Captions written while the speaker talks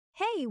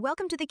Hey,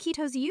 welcome to the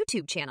Ketos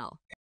YouTube channel.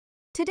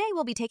 Today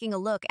we'll be taking a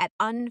look at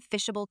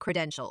unphishable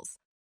credentials.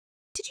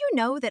 Did you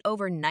know that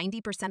over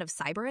 90% of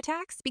cyber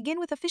attacks begin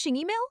with a phishing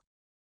email?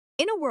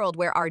 In a world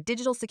where our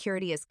digital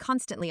security is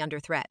constantly under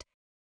threat,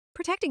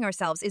 protecting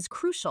ourselves is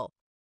crucial.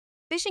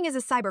 Phishing is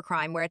a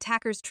cybercrime where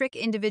attackers trick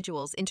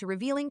individuals into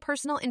revealing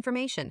personal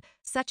information,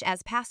 such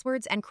as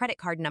passwords and credit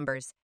card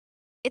numbers.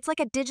 It's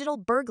like a digital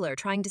burglar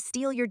trying to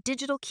steal your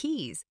digital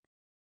keys.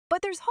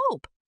 But there's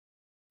hope.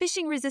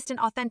 Phishing-resistant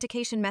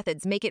authentication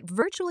methods make it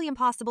virtually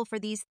impossible for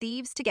these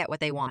thieves to get what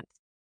they want.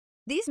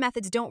 These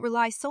methods don't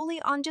rely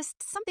solely on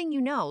just something you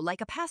know, like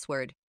a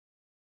password,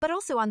 but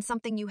also on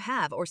something you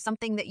have or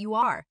something that you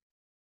are.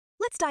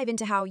 Let's dive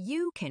into how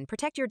you can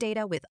protect your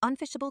data with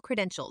unphishable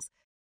credentials.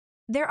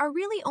 There are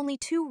really only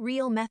two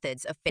real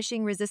methods of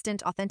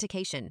phishing-resistant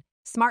authentication: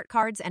 smart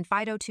cards and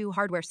FIDO2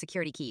 hardware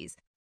security keys.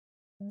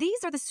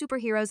 These are the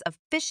superheroes of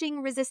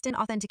phishing-resistant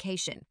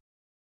authentication.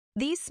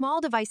 These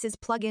small devices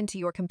plug into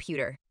your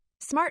computer,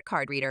 smart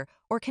card reader,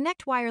 or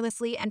connect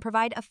wirelessly and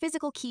provide a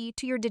physical key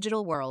to your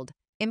digital world,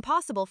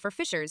 impossible for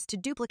phishers to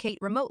duplicate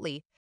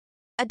remotely.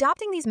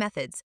 Adopting these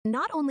methods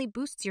not only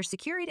boosts your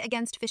security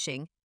against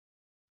phishing,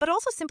 but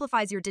also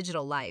simplifies your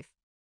digital life.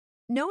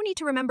 No need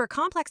to remember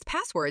complex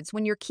passwords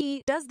when your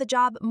key does the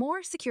job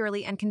more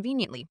securely and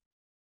conveniently.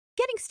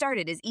 Getting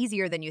started is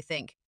easier than you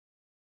think.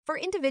 For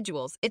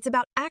individuals, it's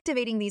about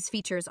activating these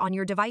features on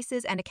your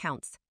devices and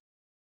accounts.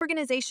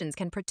 Organizations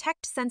can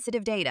protect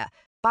sensitive data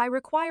by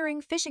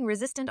requiring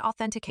phishing-resistant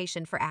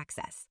authentication for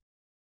access.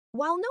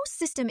 While no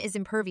system is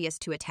impervious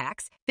to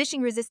attacks,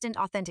 phishing-resistant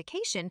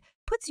authentication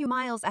puts you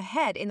miles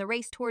ahead in the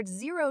race towards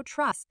zero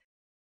trust.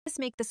 Let's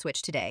make the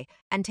switch today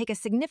and take a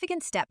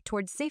significant step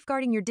towards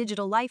safeguarding your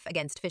digital life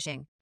against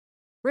phishing.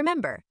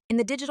 Remember, in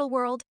the digital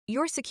world,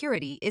 your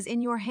security is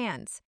in your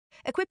hands.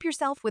 Equip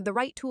yourself with the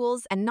right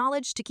tools and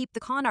knowledge to keep the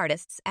con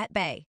artists at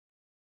bay.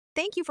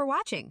 Thank you for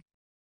watching.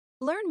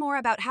 Learn more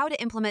about how to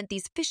implement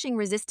these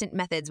phishing-resistant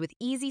methods with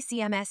easy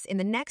CMS in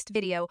the next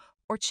video,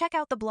 or check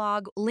out the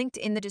blog linked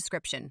in the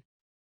description.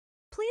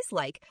 Please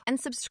like and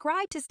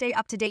subscribe to stay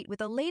up to date with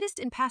the latest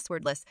in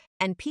passwordless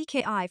and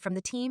PKI from the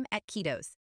team at Ketos.